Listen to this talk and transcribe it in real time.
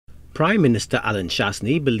Prime Minister Alan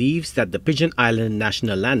Chastanet believes that the Pigeon Island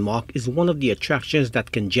National Landmark is one of the attractions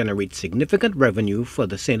that can generate significant revenue for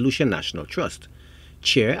the St. Lucia National Trust.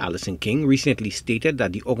 Chair Alison King recently stated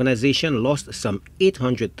that the organization lost some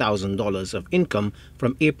 $800,000 of income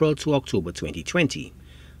from April to October 2020.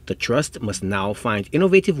 The trust must now find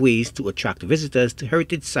innovative ways to attract visitors to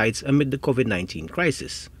heritage sites amid the COVID-19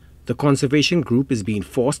 crisis. The conservation group is being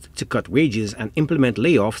forced to cut wages and implement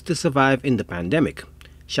layoffs to survive in the pandemic.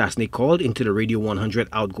 Chastanet called into the Radio 100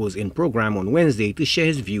 Outgoes In program on Wednesday to share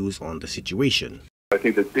his views on the situation. I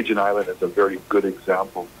think that Pigeon Island is a very good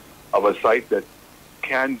example of a site that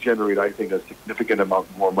can generate, I think, a significant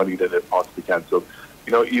amount more money than it possibly can. So,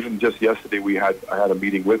 even just yesterday I had a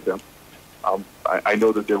meeting with them. I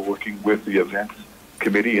know that they're working with the events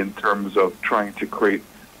committee in terms of trying to create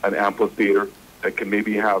an amphitheater that can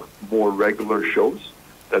maybe have more regular shows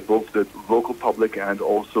that both the local public and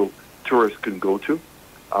also tourists can go to.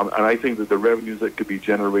 And I think that the revenues that could be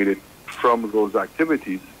generated from those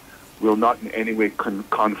activities will not in any way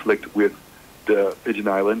conflict with the Pigeon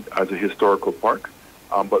Island as a historical park,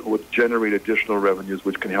 but would generate additional revenues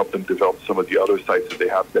which can help them develop some of the other sites that they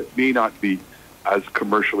have that may not be as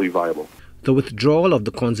commercially viable. The withdrawal of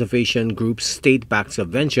the conservation group's state-backed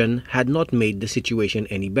subvention had not made the situation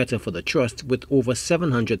any better for the trust, with over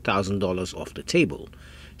 $700,000 off the table.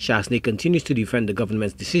 Chastanet continues to defend the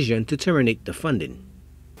government's decision to terminate the funding.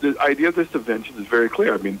 The idea of this subvention is very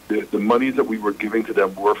clear. I mean, the monies that we were giving to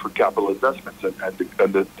them were for capital investments, and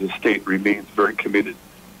the state remains very committed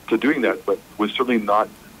to doing that, but was certainly not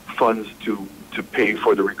funds to pay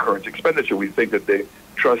for the recurrent expenditure. We think that the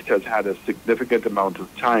trust has had a significant amount of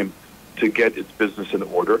time to get its business in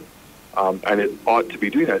order, and it ought to be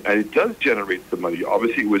doing that. And it does generate some money.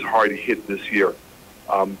 Obviously, it was hard hit this year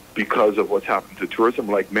because of what's happened to tourism,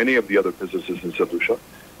 like many of the other businesses in St. Lucia.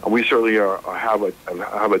 And we certainly have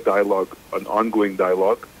a dialogue, an ongoing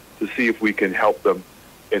dialogue, to see if we can help them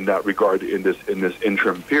in that regard in this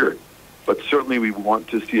interim period. But certainly we want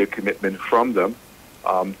to see a commitment from them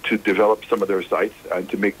to develop some of their sites and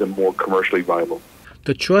to make them more commercially viable.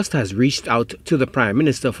 The trust has reached out to the Prime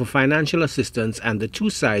Minister for financial assistance, and the two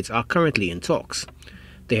sides are currently in talks.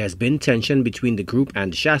 There has been tension between the group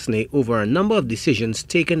and Chastanet over a number of decisions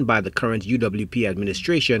taken by the current UWP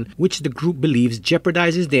administration, which the group believes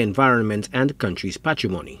jeopardizes the environment and the country's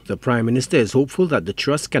patrimony. The Prime Minister is hopeful that the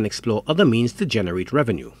trust can explore other means to generate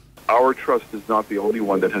revenue. Our trust is not the only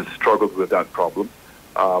one that has struggled with that problem.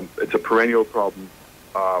 It's a perennial problem,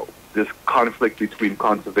 this conflict between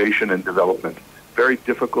conservation and development. Very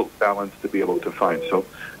difficult balance to be able to find. So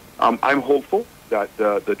I'm hopeful that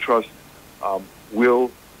the trust will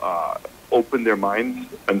open their minds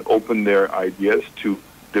and open their ideas to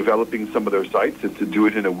developing some of their sites, and to do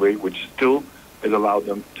it in a way which still has allowed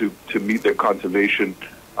them to meet their conservation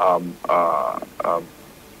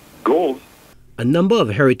goals. A number of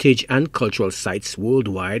heritage and cultural sites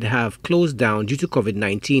worldwide have closed down due to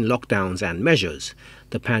COVID-19 lockdowns and measures.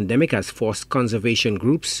 The pandemic has forced conservation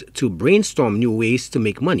groups to brainstorm new ways to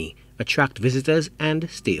make money, attract visitors, and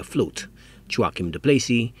stay afloat. Joachim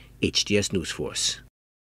Duplessis, HTS News Force.